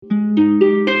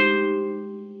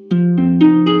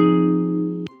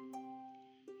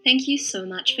Thank you so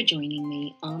much for joining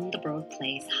me on the Broad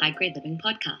Place High Grade Living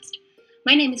podcast.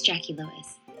 My name is Jacqui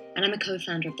Lewis, and I'm a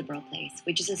co-founder of the Broad Place,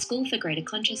 which is a school for greater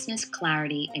consciousness,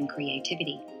 clarity, and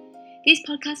creativity. These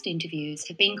podcast interviews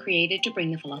have been created to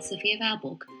bring the philosophy of our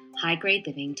book, High Grade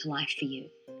Living, to life for you.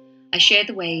 I share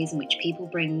the ways in which people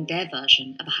bring their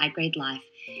version of a high grade life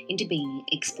into being,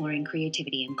 exploring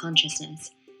creativity and consciousness.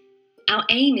 Our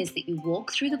aim is that you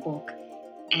walk through the book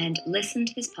and listen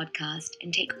to this podcast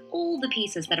and take all the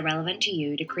pieces that are relevant to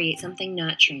you to create something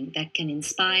nurturing that can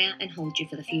inspire and hold you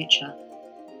for the future.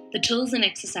 The tools and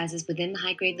exercises within the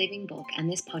High Grade Living book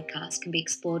and this podcast can be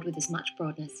explored with as much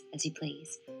broadness as you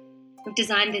please. We've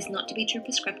designed this not to be too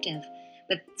prescriptive,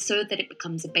 but so that it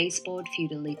becomes a baseboard for you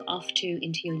to leap off to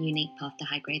into your unique path to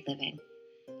high grade living.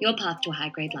 Your path to a high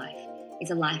grade life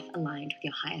is a life aligned with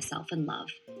your higher self and love.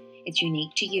 It's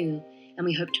unique to you, and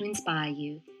we hope to inspire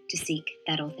you to seek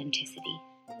that authenticity.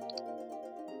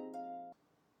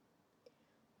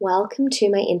 Welcome to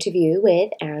my interview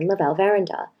with Erin Lovell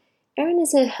Verinder. Erin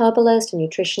is a herbalist, a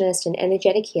nutritionist, an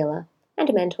energetic healer, and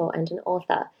a mentor and an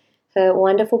author. Her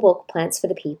wonderful book, Plants for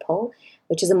the People,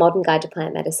 which is a modern guide to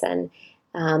plant medicine,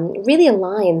 really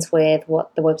aligns with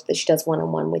what the work that she does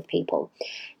one-on-one with people.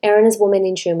 Erin is a woman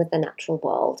in tune with the natural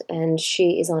world, and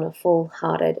she is on a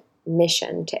full-hearted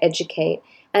mission to educate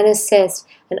and assist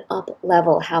and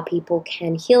up-level how people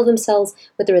can heal themselves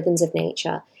with the rhythms of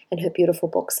nature. And her beautiful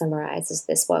book summarizes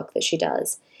this work that she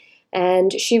does.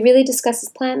 And she really discusses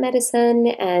plant medicine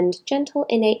and gentle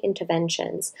innate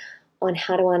interventions on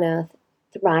how to unearth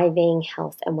thriving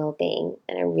health and well-being.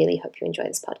 And I really hope you enjoy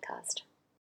this podcast.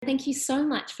 Thank you so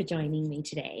much for joining me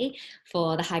today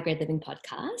for the High Grade Living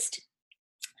podcast.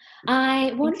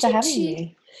 I wanted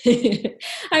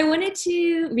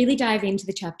to really dive into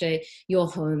the chapter, Your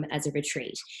Home as a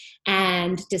Retreat,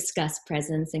 and discuss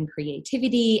presence and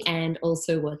creativity and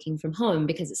also working from home,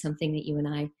 because it's something that you and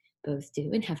I both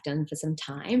do and have done for some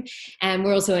time. And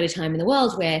we're also at a time in the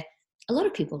world where a lot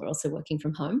of people are also working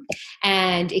from home,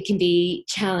 and it can be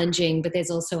challenging, but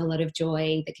there's also a lot of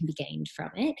joy that can be gained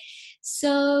from it.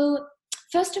 So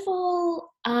first of all,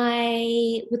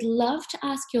 I would love to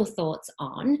ask your thoughts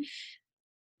on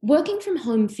working from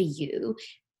home for you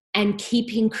and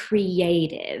keeping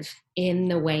creative in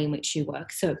the way in which you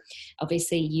work. So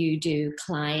obviously you do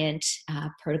client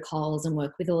protocols and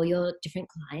work with all your different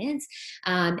clients.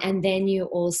 And then you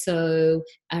also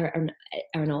are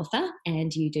an author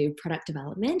and you do product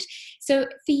development. So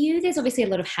for you, there's obviously a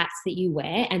lot of hats that you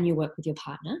wear, and you work with your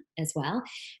partner as well.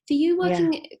 For you,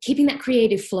 keeping that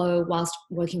creative flow whilst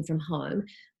working from home,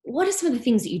 what are some of the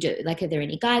things that you do? Like, are there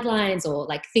any guidelines or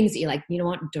like things that you're like, you know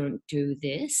what, don't do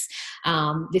this.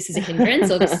 This is a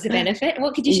hindrance or this is a benefit.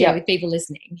 What could you share with people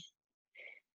listening?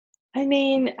 I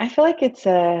mean, I feel like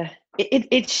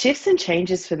it shifts and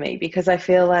changes for me, because I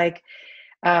feel like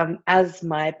as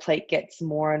my plate gets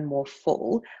more and more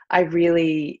full, I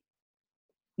really,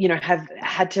 have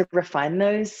had to refine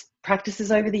those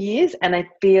practices over the years. And I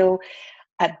feel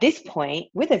at this point,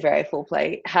 with a very full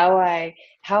plate, how I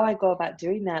go about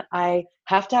doing that, I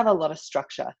have to have a lot of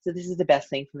structure. So this is the best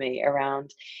thing for me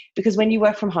around, because when you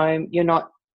work from home, you're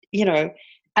not,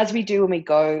 as we do when we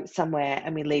go somewhere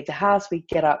and we leave the house, we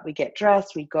get up, we get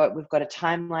dressed, we've got a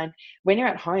timeline. When you're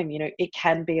at home, it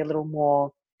can be a little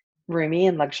more roomy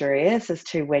and luxurious as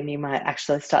to when you might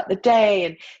actually start the day.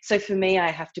 And so for me,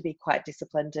 I have to be quite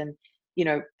disciplined and,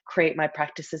 create my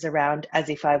practices around as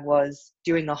if I was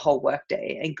doing a whole work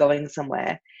day and going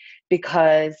somewhere,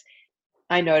 because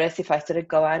I notice if I sort of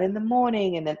go out in the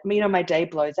morning and then, my day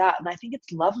blows out, and I think it's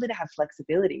lovely to have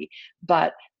flexibility.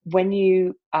 But when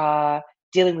you are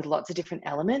dealing with lots of different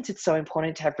elements, it's so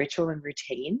important to have ritual and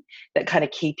routine that kind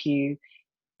of keep you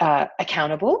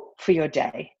accountable for your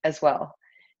day as well.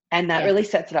 And that really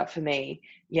sets it up for me.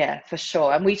 Yeah, for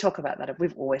sure. And we talk about that.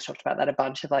 We've always talked about that a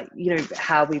bunch of, like,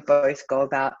 how we both go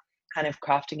about kind of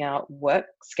crafting our work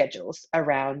schedules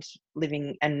around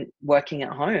living and working at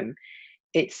home.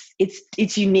 It's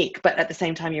unique, but at the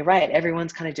same time, you're right.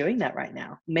 Everyone's kind of doing that right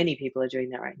now. Many people are doing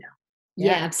that right now.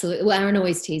 Yeah, absolutely. Well, Erin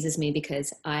always teases me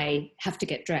because I have to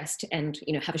get dressed and,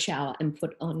 have a shower and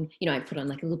put on, I put on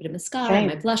like a little bit of mascara and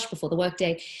my blush before the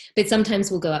workday. But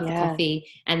sometimes we'll go out for coffee,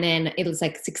 and then it was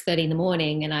like 6:30 in the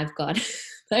morning and I've got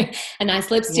like a nice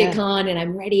lipstick on and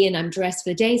I'm ready and I'm dressed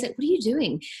for the day. He's like, what are you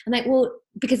doing? I'm like, well,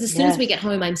 because as soon as we get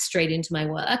home, I'm straight into my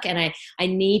work, and I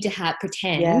need to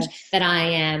pretend that I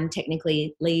am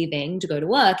technically leaving to go to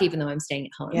work, even though I'm staying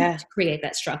at home, to create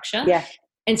that structure. Yeah.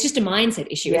 And it's just a mindset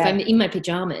issue. If I'm in my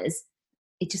pajamas,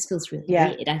 it just feels really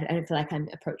weird. I don't feel like I'm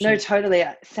approaching. No, totally.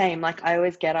 Same. Like, I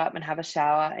always get up and have a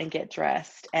shower and get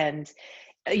dressed. And,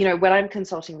 when I'm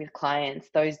consulting with clients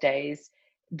those days,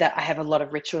 that I have a lot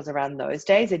of rituals around those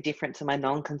days are different to my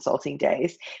non-consulting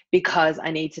days, because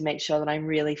I need to make sure that I'm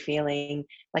really feeling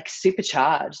like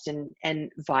supercharged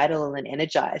and vital and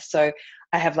energized. So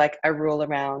I have like a rule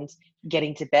around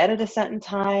getting to bed at a certain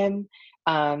time,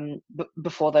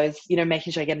 before those,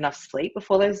 making sure I get enough sleep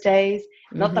before those days.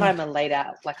 Not that I'm a late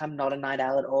out, like I'm not a night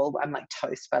owl at all. I'm like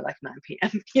toast by like 9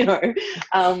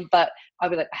 p.m, but I'll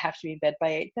be like, I have to be in bed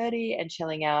by 8:30 and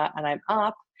chilling out, and I'm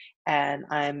up and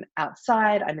I'm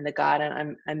outside, I'm in the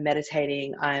garden, I'm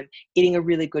meditating, I'm eating a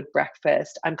really good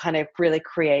breakfast. I'm kind of really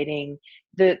creating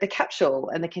the capsule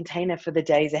and the container for the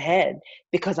days ahead,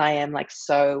 because I am like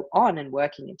so on and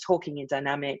working and talking and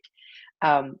dynamic.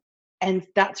 And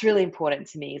that's really important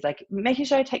to me, is like making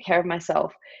sure I take care of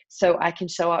myself so I can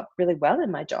show up really well in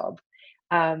my job.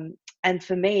 And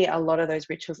for me, a lot of those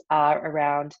rituals are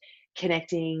around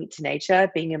connecting to nature,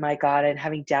 being in my garden,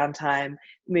 having downtime,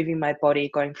 moving my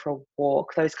body, going for a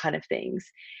walk, those kind of things.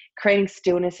 Creating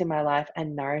stillness in my life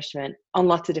and nourishment on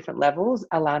lots of different levels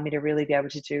allow me to really be able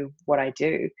to do what I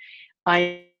do.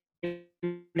 I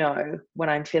know when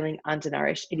I'm feeling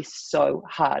undernourished, it is so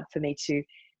hard for me to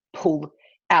pull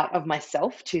out of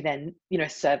myself to then,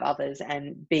 serve others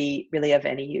and be really of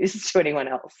any use to anyone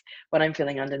else when I'm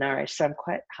feeling undernourished. So I'm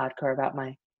quite hardcore about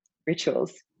my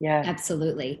rituals. Yeah.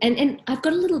 Absolutely. And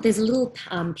there's a little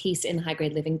piece in the High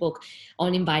Grade Living book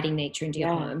on inviting nature into your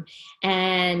home.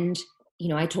 And,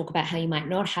 I talk about how you might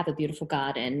not have a beautiful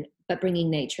garden, but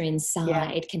bringing nature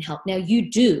inside can help. Now,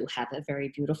 you do have a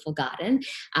very beautiful garden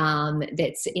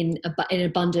that's in an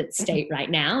abundant state right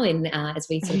now, as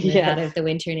we sort of move out of the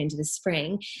winter and into the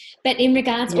spring. But in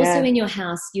regards, also in your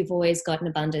house, you've always got an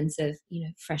abundance of,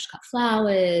 fresh cut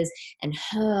flowers and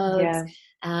herbs.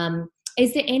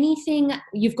 Is there anything,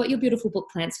 you've got your beautiful book,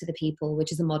 Plants for the People,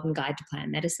 which is a modern guide to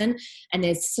plant medicine. And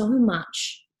there's so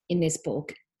much in this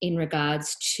book in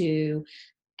regards to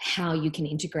how you can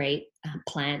integrate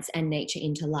plants and nature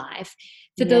into life.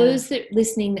 For those that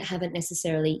listening that haven't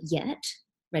necessarily yet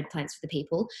read Plants for the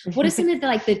People, what are some of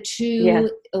the two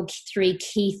or three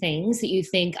key things that you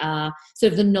think are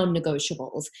sort of the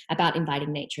non-negotiables about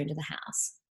inviting nature into the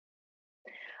house?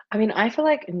 I mean, I feel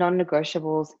like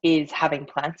non-negotiables is having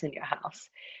plants in your house,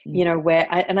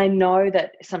 I know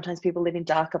that sometimes people live in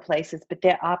darker places, but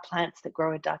there are plants that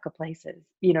grow in darker places.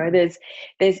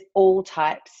 There's all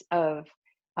types of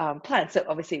plants that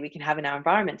obviously we can have in our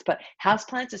environments, but house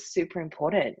plants are super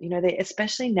important.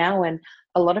 Especially now when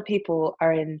a lot of people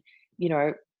are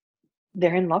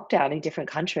they're in lockdown in different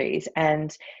countries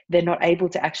and they're not able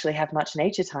to actually have much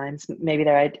nature times. Maybe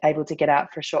they're able to get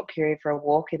out for a short period for a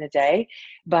walk in a day,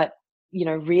 but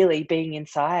really being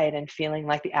inside and feeling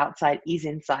like the outside is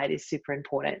inside is super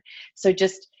important. So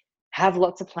just have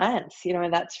lots of plants,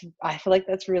 and I feel like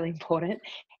that's really important.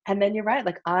 And then you're right.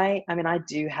 Like I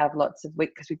do have lots of,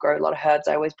 because we grow a lot of herbs.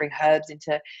 I always bring herbs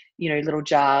into, little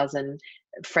jars and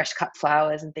fresh cut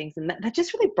flowers and things. And that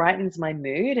just really brightens my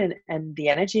mood and the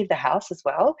energy of the house as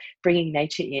well, bringing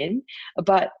nature in.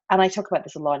 And I talk about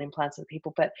this a lot in Plants for the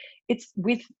People, but it's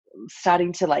with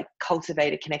starting to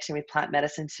cultivate a connection with plant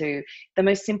medicine too. The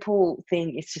most simple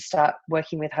thing is to start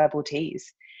working with herbal teas.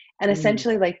 And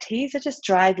essentially teas are just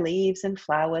dried leaves and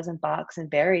flowers and barks and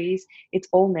berries. It's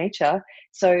all nature.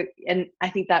 So, and I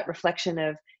think that reflection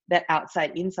of that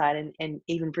outside inside and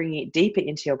even bringing it deeper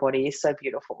into your body is so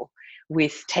beautiful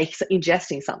with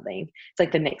ingesting something. It's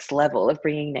like the next level of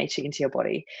bringing nature into your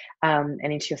body and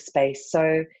into your space.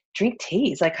 So drink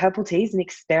teas, like herbal teas, and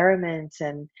experiment.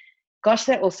 And gosh,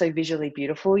 they're also visually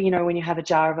beautiful. When you have a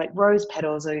jar of rose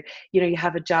petals, or, you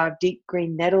have a jar of deep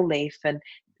green nettle leaf, and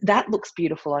that looks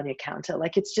beautiful on your counter.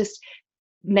 It's just,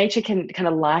 nature can kind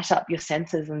of light up your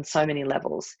senses on so many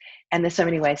levels, and there's so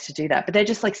many ways to do that, but they're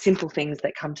just simple things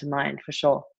that come to mind for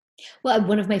sure. Well,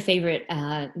 one of my favorite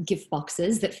gift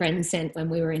boxes that friends sent when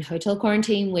we were in hotel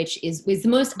quarantine, which was the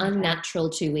most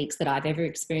unnatural 2 weeks that I've ever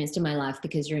experienced in my life,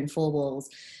 because you're in four walls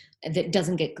that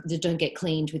don't get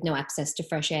cleaned, with no access to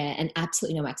fresh air and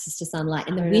absolutely no access to sunlight.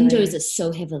 And the windows are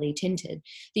so heavily tinted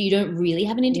that you don't really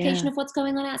have an indication of what's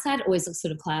going on outside. It always looks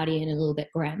sort of cloudy and a little bit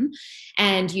grim.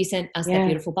 And you sent us that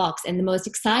beautiful box. And the most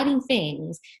exciting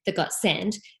things that got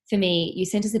sent for me, you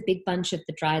sent us a big bunch of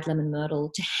the dried lemon myrtle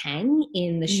to hang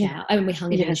in the shower. And we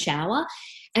hung it in the shower.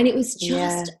 And it was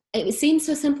just, it seemed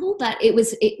so simple, but it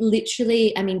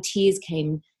literally, tears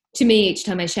came to me each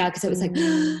time I showered, because it was like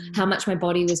how much my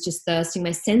body was just thirsting.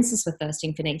 My senses were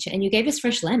thirsting for nature. And you gave us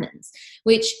fresh lemons,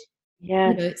 which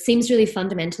Yes. it seems really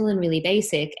fundamental and really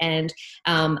basic. And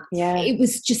Yeah. it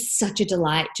was just such a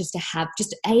delight just to have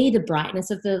the brightness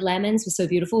of the lemons was so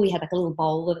beautiful. We had like a little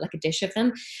bowl of like a dish of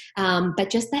them. But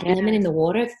just that lemon Yeah. in the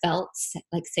water felt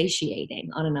like satiating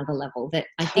on another level that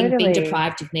I think being Totally.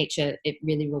 deprived of nature, it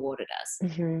really rewarded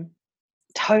us. Hmm.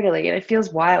 Totally. And it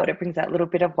feels wild. It brings that little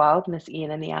bit of wildness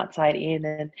in and the outside in.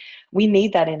 And we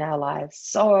need that in our lives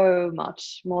so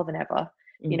much more than ever,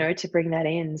 Mm. to bring that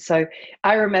in. So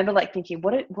I remember like thinking,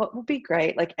 what would be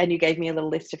great? Like, and you gave me a little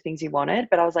list of things you wanted,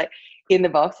 but I was like in the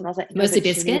box and I was like, no, Mostly but she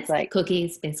needs biscuits, like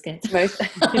cookies, biscuits, most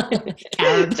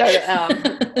carob.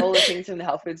 all the things from the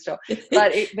health food store.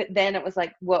 But then it was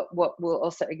like what will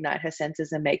also ignite her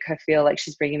senses and make her feel like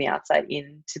she's bringing the outside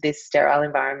into this sterile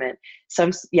environment. So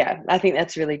yeah, I think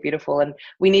that's really beautiful, and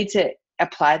we need to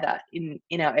apply that in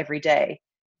our everyday,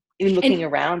 in looking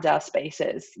and around our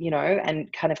spaces,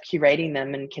 and kind of curating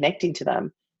them and connecting to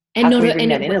them. and How can not we bring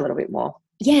and that it, in a little bit more?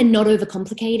 yeah, not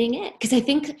overcomplicating it, because I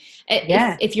think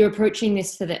Yeah. if you're approaching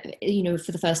this for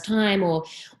the first time,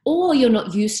 or you're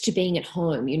not used to being at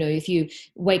home, if you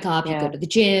wake up, you go Yeah. to the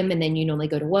gym, and then you normally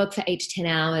go to work for 8 to 10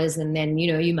 hours, and then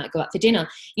you might go out for dinner.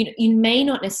 You may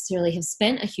not necessarily have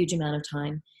spent a huge amount of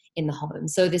time in the home.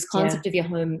 So this Yeah. concept of your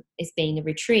home as being a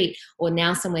retreat, or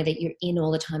now somewhere that you're in all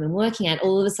the time and working at,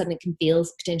 all of a sudden it can feel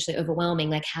potentially overwhelming.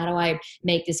 Like, how do I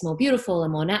make this more beautiful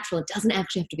and more natural? It doesn't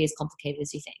actually have to be as complicated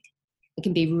as you think. It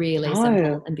can be really simple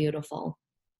No, and beautiful.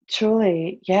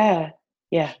 truly. Yeah.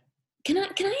 Yeah. Can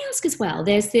I ask as well?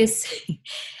 There's this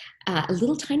a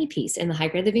little tiny piece in the High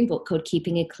Grade Living book called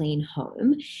 "Keeping a Clean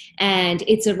Home," and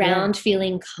it's Yeah. around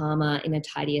feeling calmer in a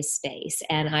tidier space.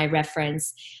 And I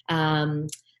reference um,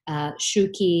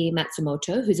 Shuki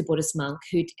Matsumoto, who's a Buddhist monk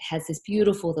who has this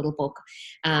beautiful little book,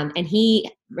 and he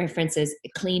references a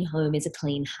clean home is a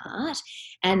clean heart,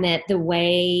 and that the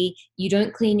way you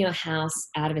don't clean your house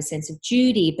out of a sense of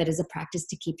duty, but as a practice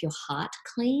to keep your heart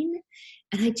clean.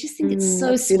 And I just think it's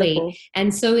so That's sweet beautiful.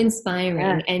 and so inspiring.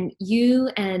 Yeah. And you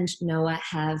and Noah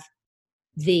have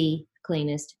the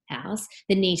cleanest house,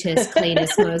 the neatest,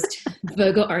 cleanest, most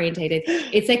Virgo orientated.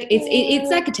 It's like it's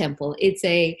like a temple. It's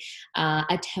a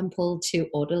temple to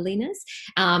orderliness.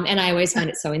 And I always find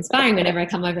it so inspiring whenever I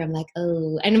come over. I'm like,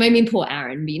 oh, and I mean, poor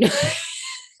Aaron,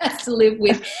 has to live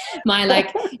with my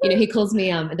he calls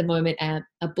me at the moment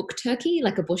a book turkey,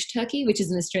 like a bush turkey, which is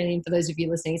an Australian, for those of you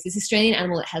listening, it's this Australian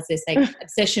animal that has this like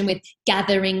obsession with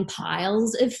gathering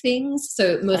piles of things,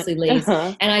 so mostly leaves.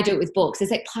 Uh-huh. And I do it with books. There's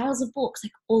like piles of books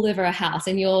like all over our house,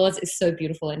 and yours is so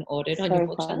beautiful and ordered on your So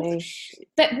bookshelf. funny.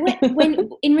 But when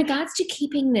in regards to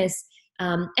keeping this,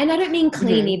 and I don't mean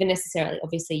clean Hmm. even necessarily.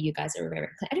 Obviously, you guys are very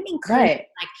clean. I don't mean clean Right.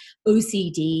 like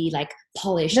OCD, like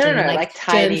polished No, no, and no, like like germ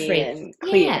tidy free. and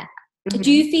clear. Yeah. Do Hmm.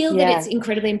 you feel that it's Yeah.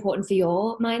 incredibly important for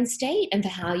your mind state and for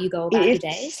how you go It about your is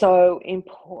days? so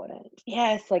important.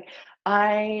 Yes, like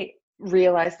I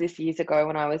realized this years ago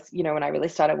when I was, when I really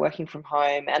started working from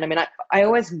home. And I mean, I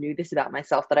always knew this about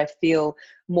myself, that I feel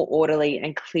more orderly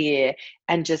and clear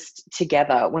and just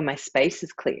together when my space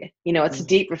is clear. It's a Mm.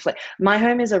 deep my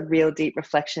home is a real deep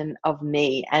reflection of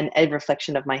me and a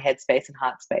reflection of my headspace and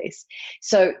heart space.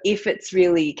 So if it's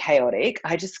really chaotic,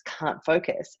 I just can't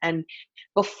focus. And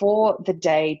before the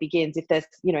day begins, if there's,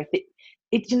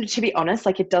 to be honest,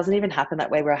 like it doesn't even happen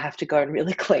that way where I have to go and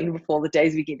really clean before the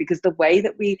days begin, because the way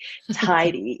that we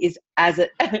tidy is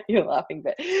you're laughing,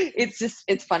 but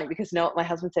it's funny because what my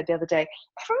husband said the other day,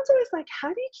 everyone's always like, how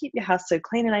do you keep your house so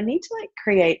clean? And I need to like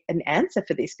create an answer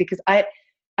for this, because I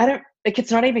don't like,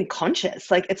 it's not even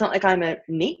conscious. Like, it's not like I'm a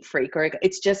neat freak, or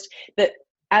it's just that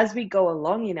as we go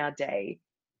along in our day,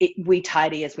 we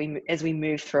tidy as we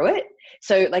move through it.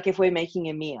 So like if we're making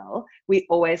a meal, we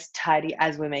always tidy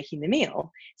as we're making the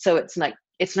meal. So it's like,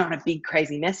 it's not a big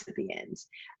crazy mess at the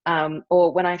end.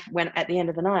 Or when at the end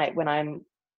of the night, when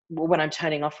I'm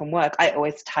turning off from work, I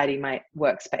always tidy my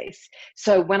workspace.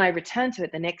 So when I return to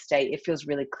it the next day, it feels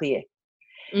really clear.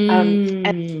 And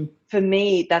Mm. for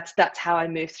me, that's how I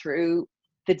move through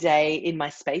the day in my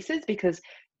spaces, because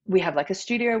we have like a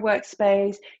studio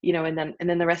workspace, and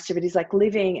then the rest of it is like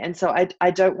living. And so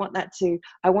I don't want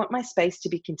I want my space to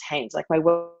be contained. Like my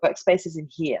workspace is in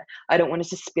here. I don't want it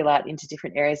to spill out into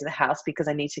different areas of the house, because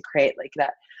I need to create like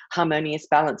that harmonious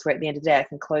balance where at the end of the day I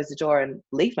can close the door and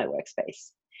leave my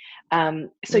workspace.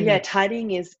 So yeah, Mm.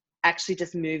 tidying is actually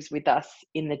just moves with us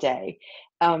in the day.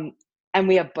 And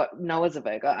we are, Noah's a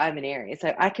Virgo, I'm an Aries,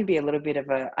 so I can be a little bit of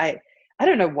I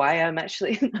don't know why I'm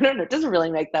actually, I don't know, it doesn't really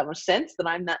make that much sense that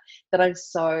I'm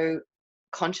so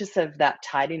conscious of that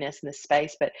tidiness in the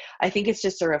space, but I think it's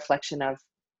just a reflection of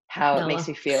how it makes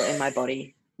Noah. me feel in my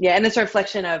body. Yeah, and it's a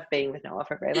reflection of being with Noah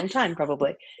for a very long time,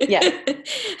 probably. Yeah. Yeah.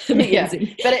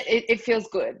 Amazing. But it feels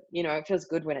good. You know, it feels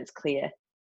good when it's clear.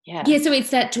 Yeah. Yeah, so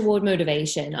it's that toward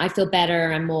motivation. I feel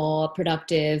better, I'm more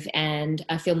productive, and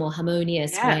I feel more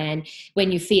harmonious Yeah.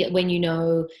 when you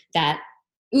know that,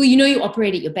 well, you know, you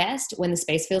operate at your best when the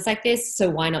space feels like this. So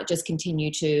why not just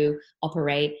continue to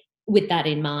operate with that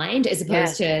in mind, as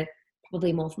opposed Yes. to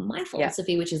probably more from my Yeah.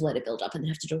 philosophy, which is let it build up and then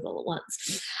have to do it all at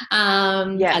once.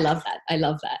 I Yes. love that. I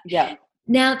love that. Yeah.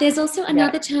 Now, there's also Yeah.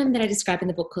 another term that I describe in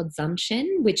the book called zanshin,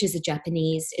 which is it's a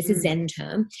Mm. Zen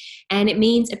term, and it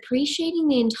means appreciating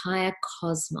the entire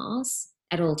cosmos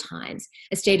at all times,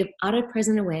 a state of utter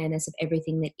present awareness of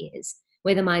everything that is,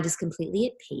 where the mind is completely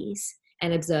at peace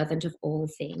and observant of all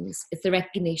things. It's the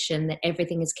recognition that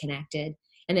everything is connected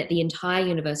and that the entire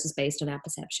universe is based on our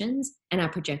perceptions and our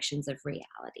projections of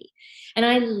reality. And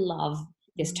I love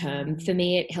this term. For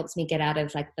me, it helps me get out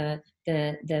of like the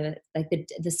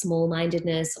small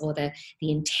mindedness or the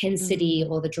intensity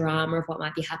or the drama of what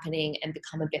might be happening, and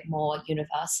become a bit more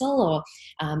universal or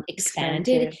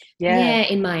expanded, Expansive. Yeah. yeah,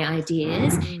 in my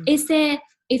ideas. Mm.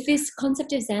 If this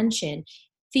concept of zanshin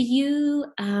for you,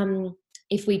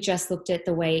 if we just looked at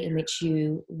the way in which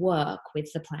you work with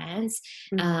the plants,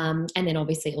 Mm. and then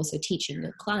obviously also teaching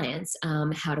your clients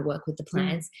how to work with the Mm.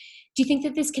 plants, do you think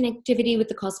that this connectivity with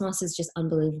the cosmos is just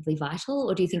unbelievably vital,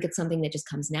 or do you think it's something that just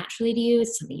comes naturally to you? Is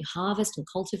it something you harvest and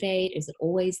cultivate? Is it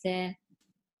always there?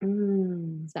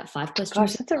 Mm. It's about 5 Gosh,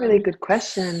 questions that's a in really one. good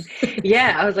question.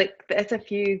 Yeah, I was like, that's a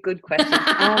few good questions.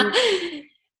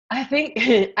 I think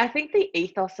I think the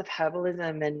ethos of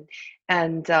herbalism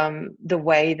and the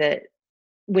way that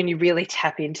when you really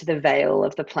tap into the veil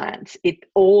of the plants, it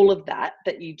all of that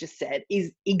you just said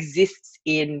is exists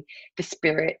in the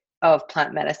spirit of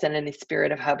plant medicine and the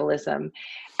spirit of herbalism.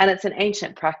 And it's an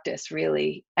ancient practice,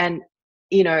 really. And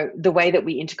you know, the way that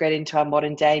we integrate into our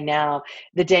modern day now,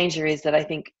 the danger is that I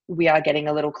think we are getting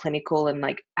a little clinical and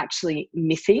like actually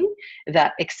missing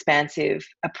that expansive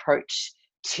approach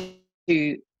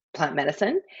to plant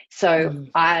medicine. So Mm.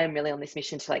 I'm really on this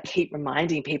mission to like keep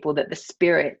reminding people that the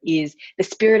spirit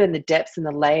and the depths and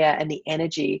the layer and the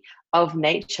energy of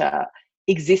nature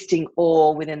existing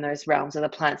all within those realms of the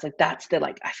plants. Like that's the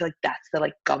like I feel like that's the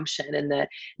like gumption and the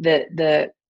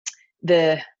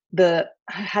the the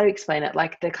how to explain it,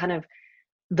 like the kind of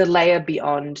the layer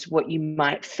beyond what you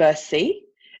might first see,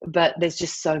 but there's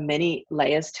just so many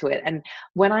layers to it. And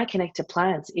when I connect to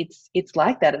plants, it's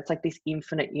like that. It's like this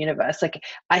infinite universe. Like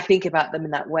I think about them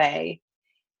in that way.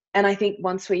 And I think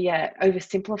once we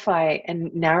oversimplify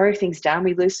and narrow things down,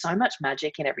 we lose so much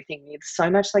magic in everything. We have so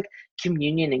much like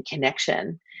communion and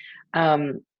connection.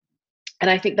 um, and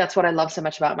I think that's what I love so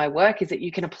much about my work, is that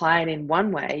you can apply it in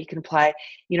one way. You can apply,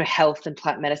 you know, health and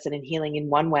plant medicine and healing in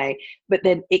one way, but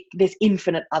then there's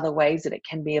infinite other ways that it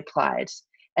can be applied,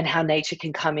 and how nature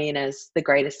can come in as the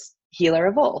greatest healer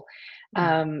of all. Mm.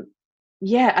 um,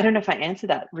 yeah, I don't know if I answered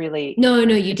that really. No,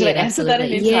 no, you Did I did, answer that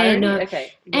in absolutely. Yeah, entirety? no.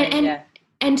 Okay. Yeah, And and yeah.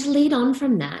 and to lead on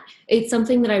from that, it's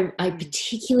something that I Mm,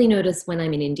 particularly notice when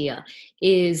I'm in India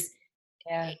is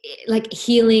yeah, like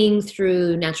healing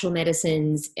through natural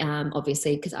medicines,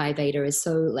 obviously, because Ayurveda is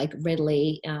so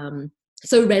readily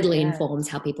yeah, informs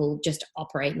how people just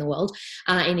operate in the world,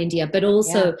 in India. But yeah.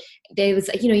 also there was,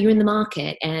 you know, you're in the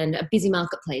market and a busy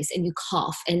marketplace and you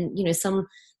cough, and you know, some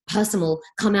person will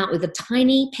come out with a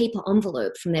tiny paper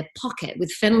envelope from their pocket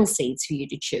with fennel seeds for you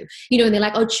to chew, you know, and they're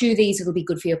like, oh, chew these, it'll be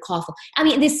good for your cough. I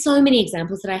mean, there's so many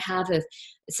examples that I have of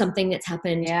something that's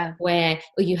happened Yeah. where,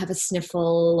 or you have a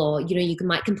sniffle, or you know,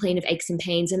 might complain of aches and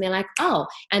pains, and they're like, oh,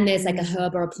 and there's like a Mm,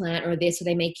 herb or a plant or this, or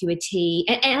they make you a tea,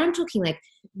 and I'm talking like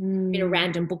in a mm,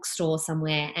 random bookstore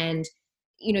somewhere, and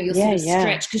you know, you'll yeah, sort of yeah,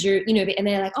 stretch because you're, you know, and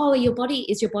they're like, oh, your body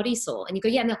sore, and you go,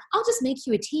 yeah, no, I'll just make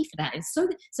you a tea for that. It's so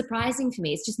surprising for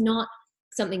me. It's just not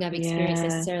something I've experienced yeah.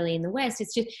 necessarily in the West.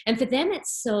 It's just, and for them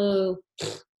it's so,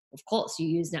 of course you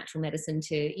use natural medicine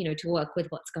to, you know, to work with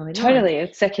what's going on. Totally.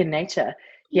 It's second nature.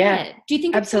 Yeah, Yeah. Do you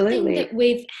think it's something that absolutely.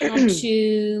 we've had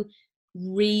to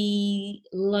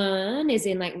relearn, as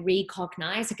in like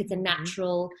recognize, like it's a Mhm.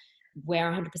 natural, we're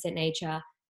 100% nature,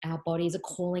 our bodies are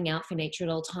calling out for nature at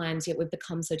all times, yet we've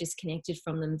become so disconnected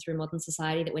from them through modern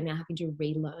society that we're now having to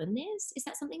relearn this? Is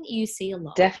that something that you see a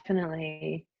lot?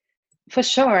 Definitely. For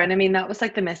sure. And I mean, that was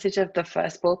like the message of the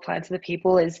first book, Plants of the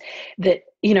People, is that,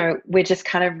 you know, we're just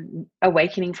kind of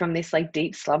awakening from this like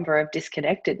deep slumber of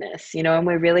disconnectedness, you know, and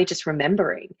we're really just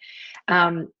remembering.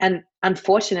 And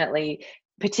unfortunately,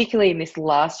 particularly in this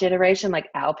last generation, like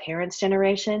our parents'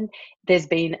 generation, there's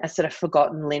been a sort of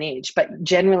forgotten lineage. But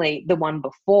generally, the one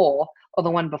before, or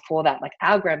the one before that, like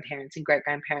our grandparents and great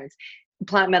grandparents,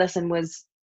 plant medicine was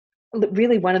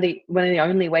really one of the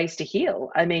only ways to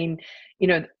heal. I mean,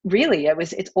 really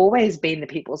it's always been the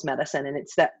people's medicine, and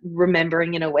it's that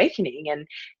remembering and awakening. And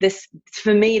this,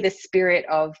 for me, the spirit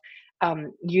of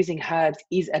using herbs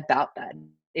is about that,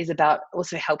 is about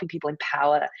also helping people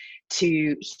empower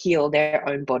to heal their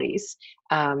own bodies,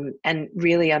 and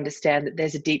really understand that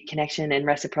there's a deep connection and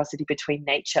reciprocity between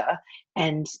nature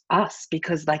and us,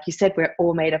 because like you said, we're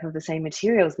all made up of the same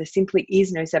materials. There simply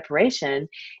is no separation,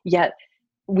 yet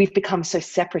we've become so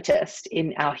separatist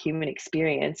in our human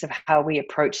experience of how we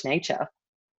approach nature.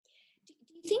 Do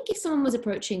you think if someone was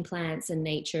approaching plants and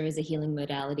nature as a healing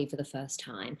modality for the first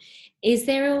time, is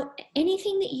there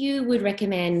anything that you would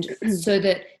recommend so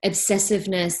that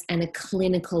obsessiveness and a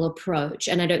clinical approach,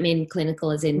 and I don't mean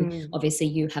clinical as in obviously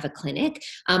you have a clinic,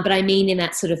 but I mean in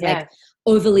that sort of like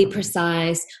overly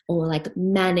precise or like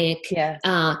manic,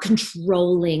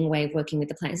 controlling way of working with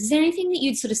the plants. Is there anything that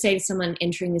you'd sort of say to someone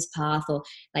entering this path, or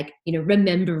like,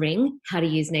 remembering how to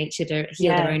use nature to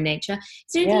heal their own nature?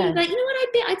 Is there anything you'd be like, you know what,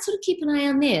 I'd sort of keep an eye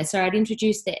on this, or I'd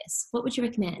introduce this? What would you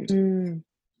recommend?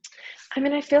 I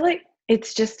mean, I feel like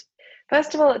it's just,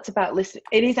 first of all, it's about listening.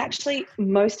 It is actually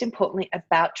most importantly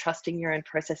about trusting your own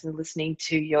process and listening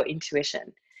to your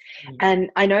intuition. And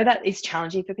I know that is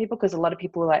challenging for people, because a lot of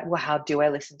people are like, well, how do I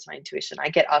listen to my intuition? I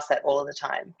get asked that all the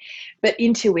time. But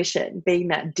intuition being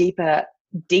that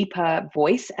deeper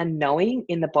voice and knowing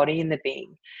in the body and the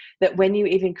being, that when you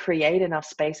even create enough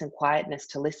space and quietness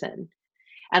to listen,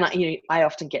 and I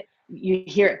often you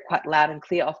hear it quite loud and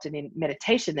clear often in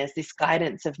meditation, there's this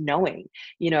guidance of knowing,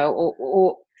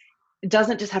 or it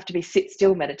doesn't just have to be sit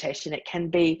still meditation. It can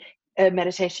be a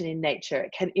meditation in nature.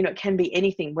 It can be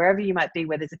anything, wherever you might be,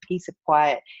 where there's a piece of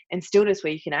quiet and stillness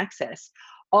where you can access.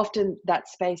 Often that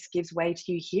space gives way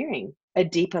to you hearing a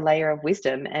deeper layer of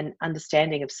wisdom and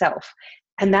understanding of self.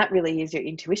 And that really is your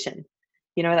intuition,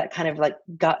 that kind of like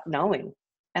gut knowing.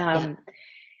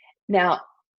 Now,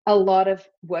 a lot of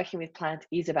working with plants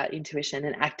is about intuition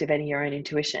and activating your own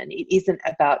intuition. It isn't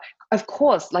about, of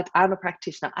course, like I'm a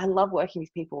practitioner. I love working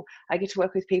with people. I get to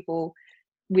work with people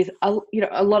with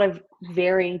a lot of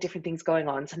varying different things going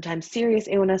on, sometimes serious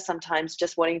illness, sometimes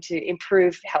just wanting to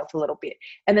improve health a little bit.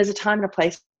 And there's a time and a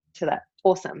place for that.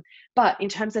 Awesome. But in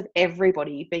terms of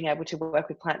everybody being able to work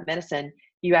with plant medicine,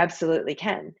 you absolutely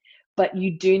can. But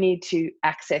you do need to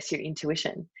access your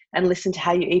intuition and listen to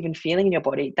how you're even feeling in your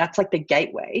body. That's like the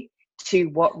gateway to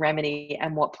what remedy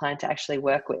and what plant to actually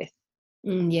work with.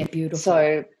 Yeah, beautiful.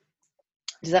 So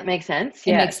does that make sense?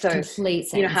 It makes complete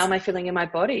sense. How am I feeling in my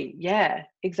body? Yeah,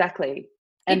 exactly.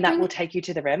 And that will take you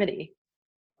to the remedy.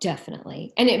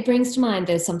 Definitely. And it brings to mind,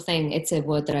 it's a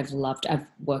word that I've loved. I've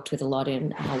worked with a lot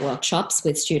in our workshops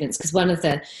with students, because what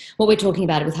we're talking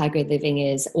about with high grade living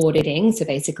is auditing. So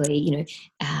basically,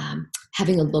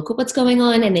 having a look at what's going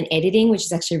on, and then editing, which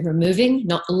is actually removing,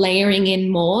 not layering in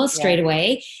more straight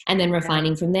away, and then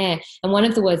refining from there. And one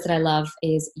of the words that I love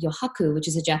is yohaku, which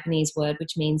is a Japanese word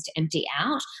which means to empty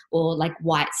out, or like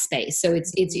white space. So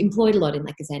it's employed a lot in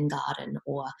like a Zen garden,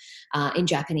 or in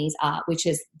Japanese art, which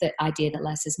is the idea that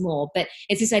less is more. But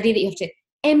it's this idea that you have to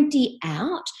empty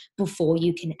out before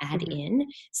you can add in.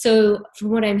 So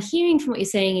from what I'm hearing from what you're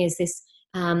saying is this,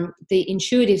 the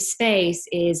intuitive space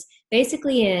is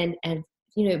basically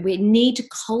we need to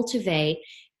cultivate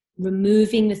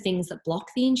removing the things that block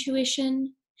the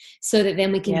intuition, so that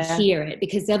then we can hear it.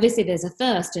 Because obviously there's a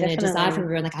thirst and a desire from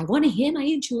everyone, like, I want to hear my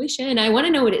intuition, I want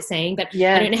to know what it's saying, but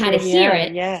I don't know how to hear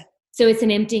it. So it's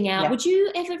an emptying out. Would you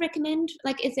ever recommend,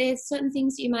 like, if there's certain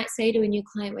things that you might say to a new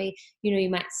client where, you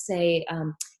might say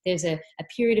there's a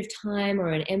period of time or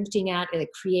an emptying out, or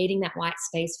creating that white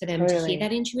space for them to hear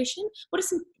that intuition? What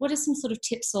are some sort of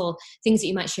tips or things that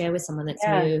you might share with someone that's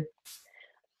new?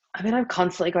 I mean, I'm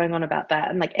constantly going on about that.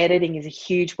 And like, editing is a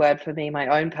huge word for me,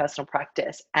 my own personal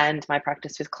practice and my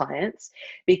practice with clients,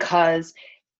 because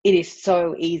it is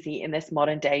so easy in this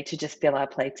modern day to just fill our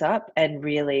plates up and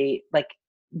really like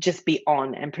just be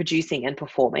on and producing and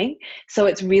performing. So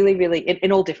it's really, really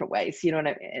in all different ways,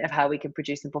 of how we can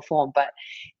produce and perform. But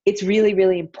it's really,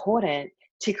 really important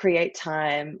to create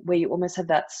time where you almost have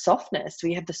that softness, where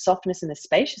you have the softness and the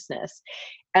spaciousness.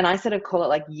 And I sort of call it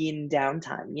like yin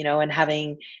downtime, and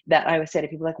having that. I always say to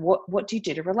people, like, what do you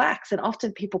do to relax? And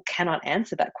often people cannot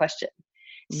answer that question.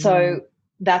 So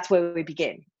that's where we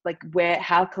begin. Like,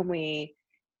 how can we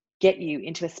get you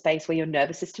into a space where your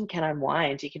nervous system can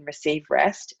unwind, you can receive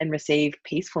rest and receive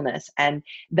peacefulness, and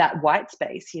that white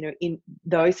space, in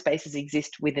those spaces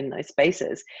exist within those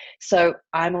spaces. So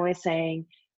I'm always saying,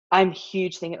 I'm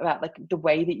huge thing about like the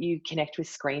way that you connect with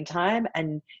screen time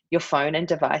and your phone and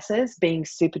devices, being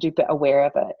super duper aware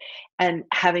of it and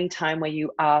having time where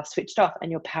you are switched off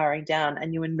and you're powering down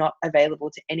and you are not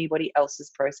available to anybody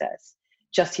else's process,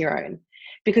 just your own.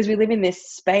 Because we live in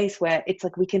this space where it's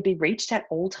like we can be reached at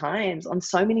all times on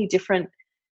so many different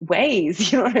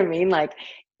ways. You know what I mean? Like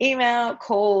email,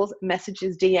 calls,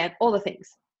 messages, DM, all the things.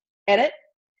 Edit,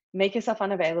 make yourself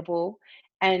unavailable,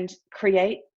 and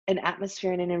create an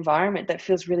atmosphere and an environment that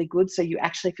feels really good, so you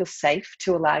actually feel safe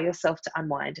to allow yourself to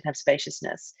unwind and have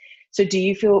spaciousness. So do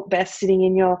you feel best sitting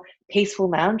in your peaceful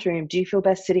lounge room? Do you feel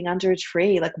best sitting under a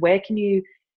tree? Like, where can you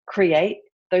create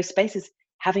those spaces?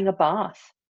 Having a bath,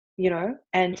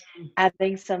 and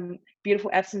adding some beautiful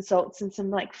Epsom salts and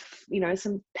some like,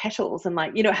 some petals, and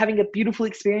like, having a beautiful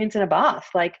experience in a bath.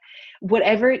 Like,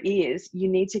 whatever it is, you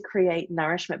need to create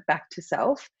nourishment back to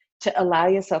self to allow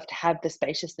yourself to have the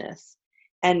spaciousness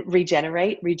and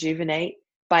rejuvenate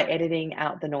by editing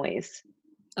out the noise.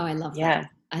 Oh, I love that.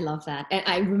 I love that. And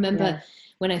I remember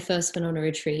when I first went on a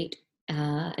retreat,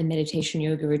 a meditation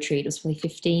yoga retreat. It was probably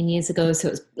 15 years ago. So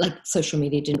it was like social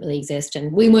media didn't really exist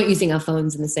and we weren't using our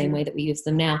phones in the same way that we use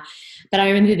them now. But I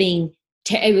remember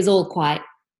it was all quite,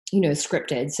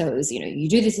 scripted. So it was, you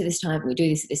do this at this time, we do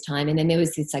this at this time. And then there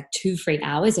was this like 2 free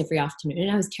hours every afternoon.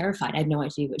 And I was terrified. I had no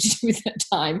idea what to do with that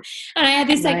time. And I had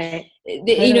this and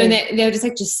they were just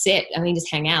like, just sit. I mean,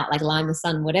 just hang out, like lie in the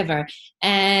sun, whatever.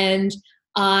 And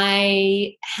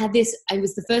it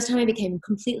was the first time I became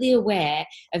completely aware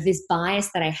of this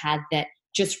bias that I had, that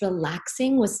just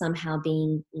relaxing was somehow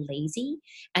being lazy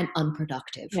and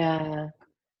unproductive. Yeah.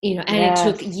 It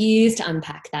took years to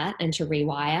unpack that and to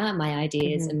rewire my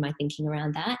ideas and my thinking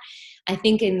around that. I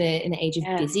think in the age of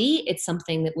busy, it's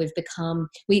something that we've become,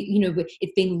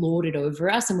 it's being lorded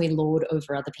over us, and we lord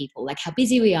over other people, like how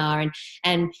busy we are.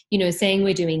 And saying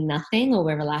we're doing nothing or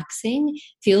we're relaxing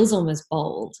feels almost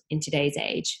bold in today's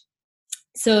age.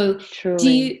 So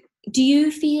truly. Do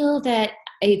you feel that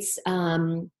it's,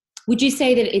 would you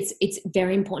say that it's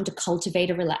very important to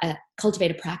cultivate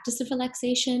a practice of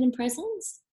relaxation and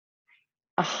presence?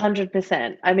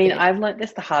 100%. I mean, I've learned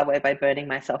this the hard way by burning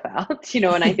myself out,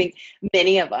 and I think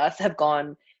many of us have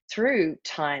gone through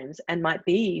times and might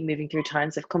be moving through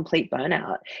times of complete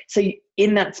burnout. So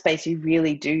in that space, you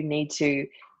really do need to,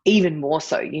 even more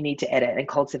so, you need to edit and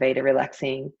cultivate a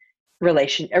relaxing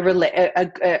relationship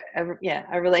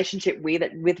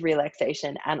with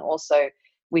relaxation, and also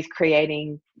with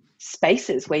creating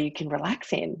spaces where you can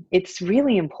relax in. It's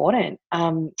really important.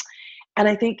 And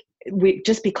I think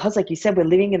just because, like you said, we're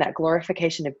living in that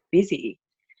glorification of busy,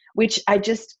 which I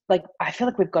feel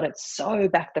like we've got it so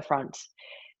back the front,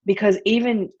 because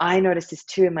even I noticed this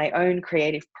too in my own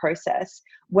creative process.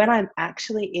 When I'm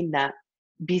actually in that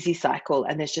busy cycle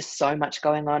and there's just so much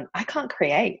going on, I can't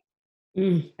create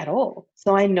at all.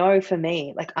 So I know for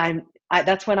me, like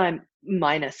that's when I'm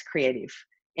minus creative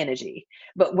energy.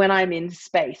 But when I'm in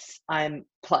space, I'm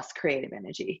plus creative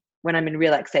energy. When I'm in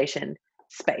relaxation,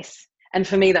 space. And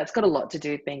for me, that's got a lot to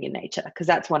do with being in nature, because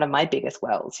that's one of my biggest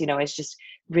wells, is just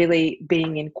really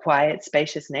being in quiet,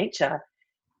 spacious nature.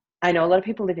 I know a lot of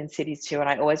people live in cities too, and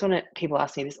I always people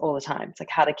ask me this all the time. It's like,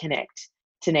 how to connect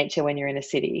to nature when you're in a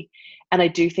city. And I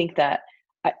do think that,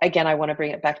 again, I want to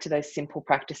bring it back to those simple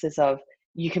practices of,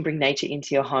 you can bring nature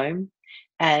into your home.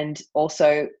 And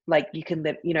also, like, you can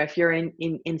live, if you're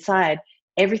inside,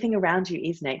 everything around you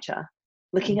is nature.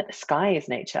 Looking at the sky is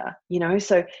nature,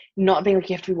 so not being like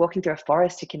you have to be walking through a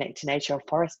forest to connect to nature, or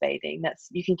forest bathing.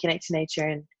 You can connect to nature,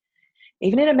 and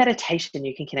even in a meditation,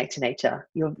 you can connect to nature.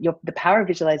 The power of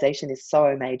visualization is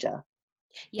so major.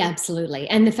 Yeah, absolutely.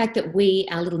 And the fact that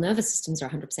our little nervous systems are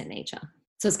 100% nature.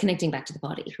 So it's connecting back to the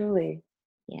body. Truly.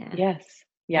 Yeah. Yes.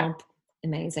 Yeah. Oh,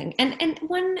 amazing. And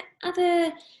one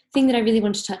other thing that I really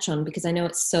want to touch on, because I know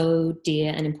it's so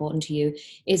dear and important to you,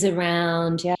 is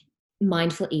around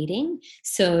mindful eating.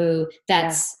 So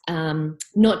that's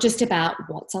not just about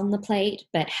what's on the plate,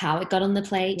 but how it got on the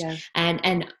plate. Yeah.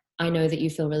 And I know that you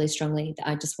feel really strongly that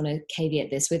I just want to caveat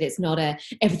this with, it's not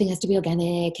everything has to be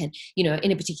organic and,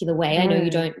 in a particular way. I know you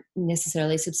don't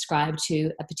necessarily subscribe to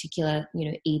a particular,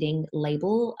 eating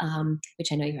label,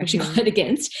 which I know you're actually quite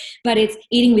against, but it's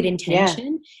eating with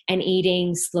intention and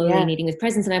eating slowly and eating with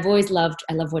presence. And I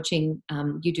love watching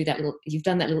you do you've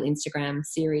done that little Instagram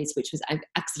series, which was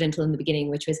accidental in the beginning,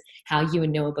 which was how you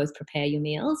and Noah both prepare your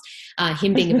meals,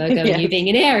 him being a Virgo and you being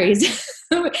an Aries.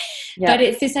 But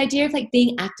it's this idea of like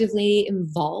being actively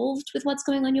involved with what's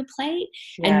going on your plate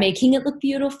and making it look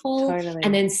beautiful,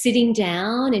 and then sitting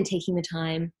down and taking the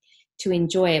time to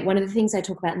enjoy it. One of the things I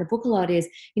talk about in the book a lot is,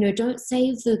 don't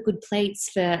save the good plates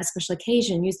for a special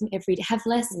occasion. Use them every day. Have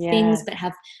less things, but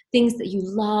have things that you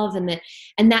love, and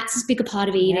that's as big a part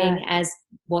of eating as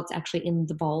what's actually in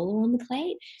the bowl or on the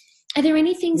plate. Are there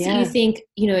any things that you think,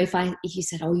 if you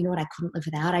said, oh, you know what, I couldn't live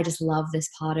without, I just love this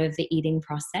part of the eating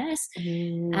process.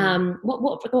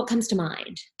 What comes to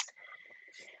mind?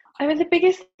 I mean, the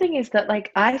biggest thing is that,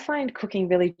 like, I find cooking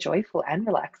really joyful and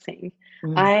relaxing.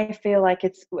 I feel like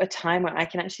it's a time where I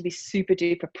can actually be super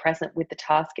duper present with the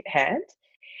task at hand.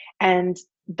 And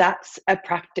that's a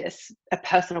practice, a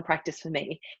personal practice for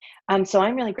me. So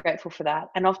I'm really grateful for that.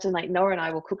 And often, like, Noah and I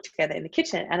will cook together in the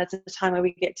kitchen, and it's a time where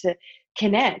we get to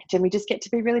connect and we just get to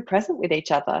be really present with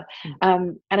each other.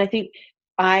 And I think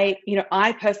I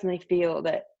personally feel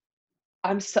that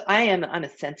I'm a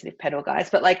sensitive pedal, guys,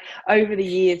 but like over the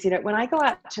years, when I go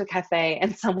out to a cafe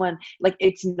and someone, like,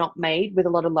 it's not made with a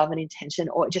lot of love and intention,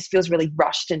 or it just feels really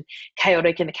rushed and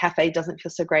chaotic and the cafe doesn't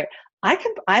feel so great,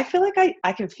 I feel like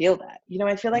I can feel that.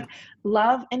 I feel like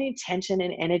love and intention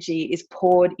and energy is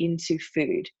poured into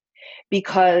food,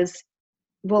 because,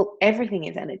 well, everything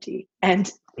is energy.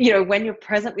 And when you're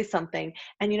present with something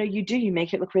and you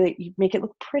make it look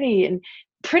pretty, and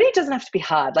pretty doesn't have to be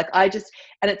hard. Like, and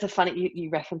it's a funny, you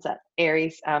reference that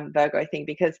Aries Virgo thing,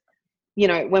 because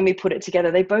when we put it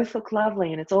together, they both look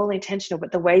lovely and it's all intentional,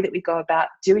 but the way that we go about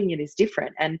doing it is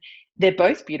different, and they're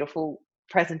both beautiful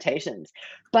presentations.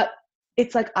 But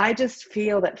it's like, I just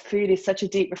feel that food is such a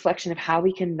deep reflection of how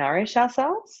we can nourish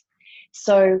ourselves.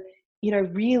 So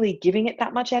really giving it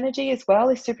that much energy as well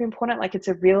is super important. Like, it's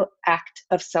a real act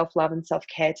of self-love and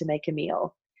self-care to make a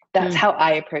meal. That's how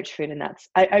I approach food. And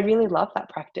I really love that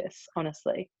practice,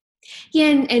 honestly.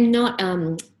 Yeah. And not,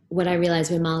 what I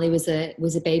realized when Marley was a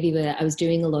baby, where I was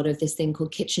doing a lot of this thing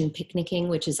called kitchen picnicking,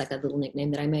 which is like a little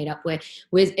nickname that I made up, where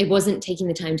it wasn't taking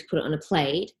the time to put it on a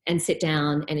plate and sit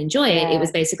down and enjoy it. It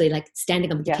was basically like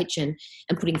standing up in the kitchen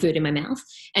and putting food in my mouth.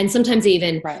 And sometimes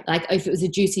even like, if it was a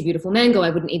juicy, beautiful mango,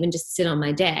 I wouldn't even just sit on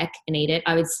my deck and eat it.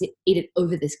 I would eat it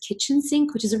over this kitchen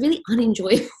sink, which is a really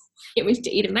unenjoyable way to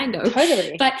eat a mango.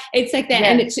 Totally. But it's like that.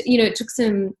 Yeah. And it took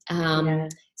some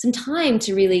time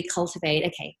to really cultivate,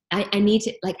 okay, I need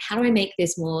to, like, how do I make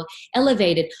this more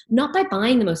elevated? Not by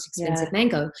buying the most expensive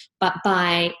mango, but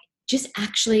by just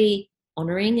actually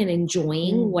honoring and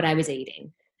enjoying what I was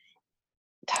eating.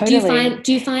 Totally.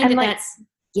 Do you find that, like, that's,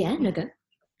 no, go.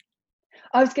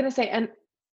 I was going to say, and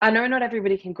I know not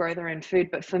everybody can grow their own food,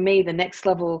 but for me, the next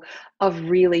level of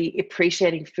really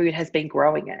appreciating food has been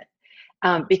growing it.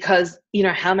 Because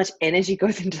how much energy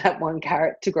goes into that one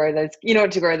carrot to grow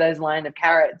those line of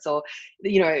carrots, or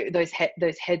those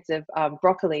heads of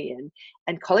broccoli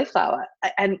and cauliflower,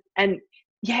 and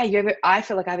I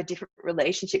feel like I have a different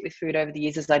relationship with food over the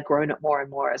years as I've grown it more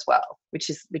and more as well, which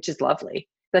is lovely.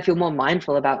 I feel more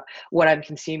mindful about what I'm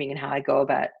consuming and how I go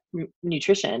about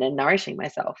nutrition and nourishing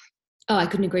myself. Oh, I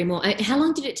couldn't agree more. How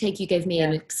long did it take? You gave me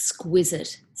an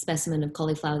exquisite specimen of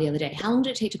cauliflower the other day. How long did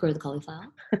it take to grow the cauliflower?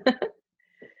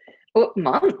 Well,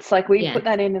 months. Like, we put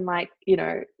that in like,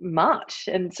 March.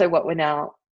 And so we're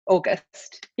now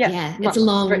August. Yeah, it's a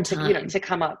long time. To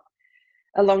come up.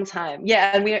 A long time.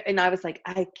 Yeah. And I was like,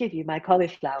 I give you my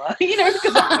cauliflower,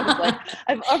 because I was like,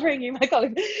 I'm offering you my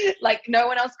cauliflower. Like, no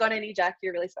one else got any, Jack,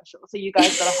 you're really special. So you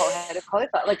guys got a whole head of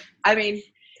cauliflower. Like, I mean,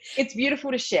 it's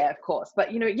beautiful to share, of course,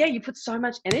 but you put so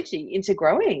much energy into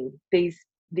growing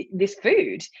this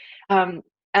food. And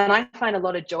I find a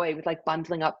lot of joy with, like,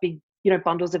 bundling up big,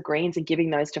 bundles of greens and giving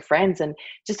those to friends, and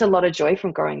just a lot of joy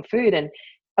from growing food, and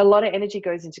a lot of energy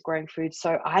goes into growing food.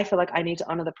 So I feel like I need to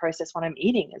honor the process when I'm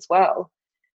eating as well.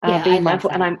 Being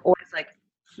mindful. And I'm always like,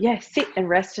 sit and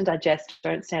rest and digest.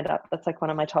 Don't stand up. That's like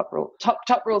one of my top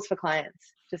rules for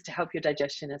clients, just to help your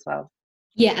digestion as well.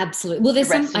 Yeah, absolutely. Well, there's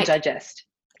rest and digest.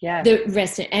 Yeah. The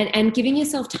rest and giving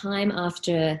yourself time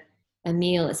after a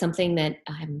meal is something that,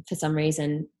 for some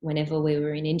reason, whenever we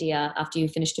were in India, after you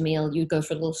finished a meal, you'd go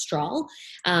for a little stroll.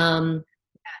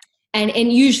 And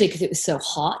usually, because it was so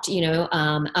hot,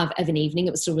 of an evening,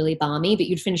 it was still really balmy, but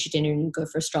you'd finish your dinner and you'd go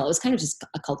for a stroll. It was kind of just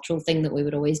a cultural thing that we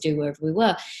would always do wherever we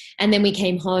were. And then we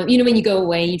came home, when you go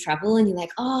away and you travel and you're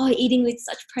like, oh, eating with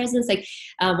such presence. Like,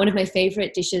 one of my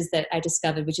favorite dishes that I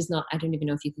discovered, which is not, I don't even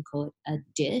know if you could call it a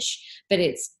dish, but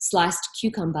it's sliced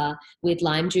cucumber with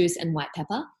lime juice and white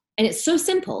pepper. And it's so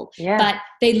simple, but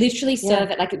they literally serve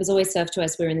it like it was always served to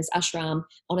us. We were in this ashram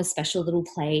on a special little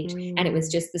plate, and it was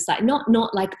just this, like,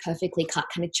 not like perfectly cut,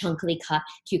 kind of chunkily cut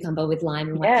cucumber with lime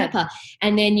and white pepper.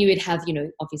 And then you would have,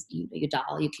 obviously, your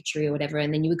dal, your khichdi or whatever,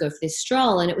 and then you would go for this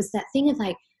stroll. And it was that thing of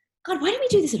like, God, why don't we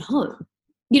do this at home?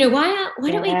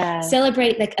 why don't we Yeah.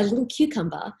 celebrate like a little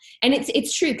cucumber? And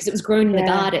it's true, because it was grown in the Yeah.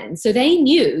 garden. So they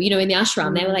knew, in the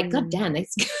ashram, they were like, God damn,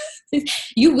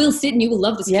 you will sit and you will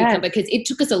love this Yes. cucumber because it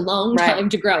took us a long Right. time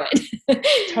to grow it.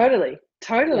 Totally.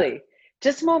 Yeah,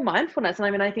 Just more mindfulness. And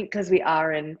I mean, I think because we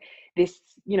are in this,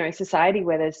 society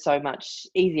where there's so much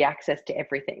easy access to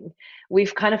everything,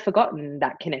 we've kind of forgotten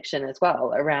that connection as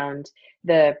well around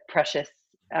the precious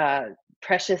and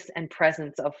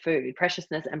presence of food,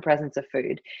 preciousness and presence of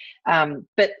food.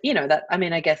 But that, I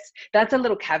mean, I guess that's a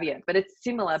little caveat, but it's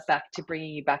similar back to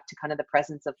bringing you back to kind of the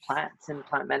presence of plants and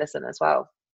plant medicine as well.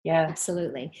 Yeah.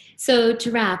 absolutely. So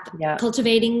to wrap, Yeah.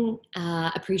 cultivating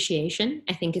appreciation,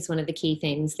 I think, is one of the key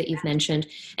things that you've mentioned,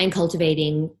 and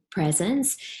cultivating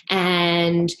presence,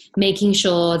 and making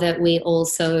sure that we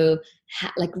also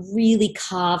really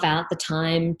carve out the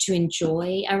time to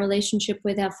enjoy our relationship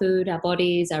with our food, our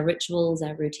bodies, our rituals,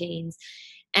 our routines,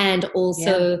 and Yeah.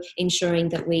 also ensuring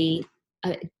that we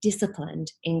are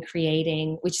disciplined in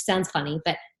creating, which sounds funny,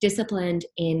 but disciplined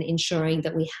in ensuring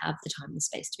that we have the time and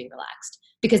space to be relaxed,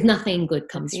 because nothing good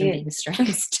That's comes from it. being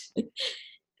stressed.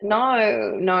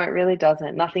 No, no, it really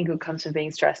doesn't. Nothing good comes from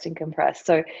being stressed and compressed.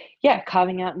 So, yeah,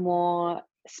 carving out more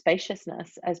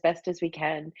spaciousness as best as we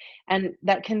can. And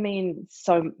that can mean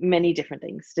so many different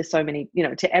things to so many,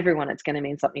 to everyone, it's going to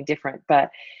mean something different. But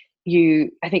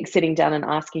I think sitting down and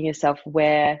asking yourself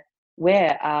where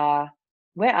are,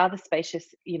 where are the spacious,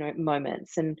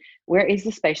 moments, and where is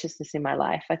the spaciousness in my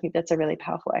life? I think that's a really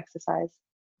powerful exercise.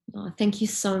 Oh, thank you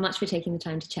so much for taking the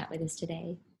time to chat with us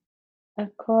today.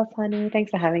 Of course, honey. Thanks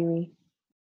for having me.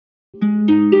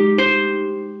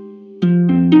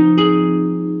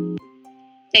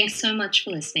 Thanks so much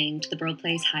for listening to the Broad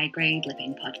Place High Grade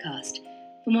Living podcast.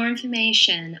 For more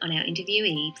information on our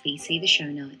interviewee, please see the show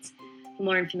notes. For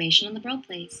more information on the Broad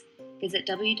Place, visit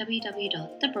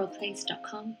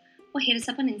www.thebroadplace.com or hit us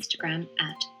up on Instagram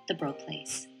at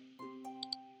thebroadplace.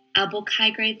 Our book High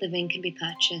Grade Living can be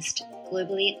purchased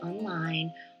globally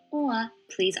online, or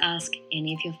please ask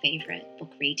any of your favorite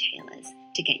book retailers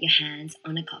to get your hands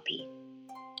on a copy.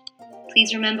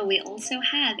 Please remember, we also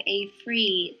have a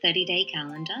free 30-day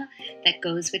calendar that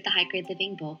goes with the High Grade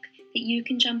Living book that you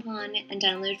can jump on and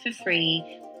download for free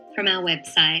from our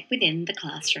website within the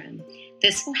classroom.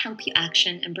 This will help you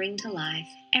action and bring to life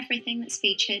everything that's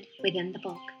featured within the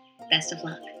book. Best of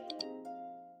luck.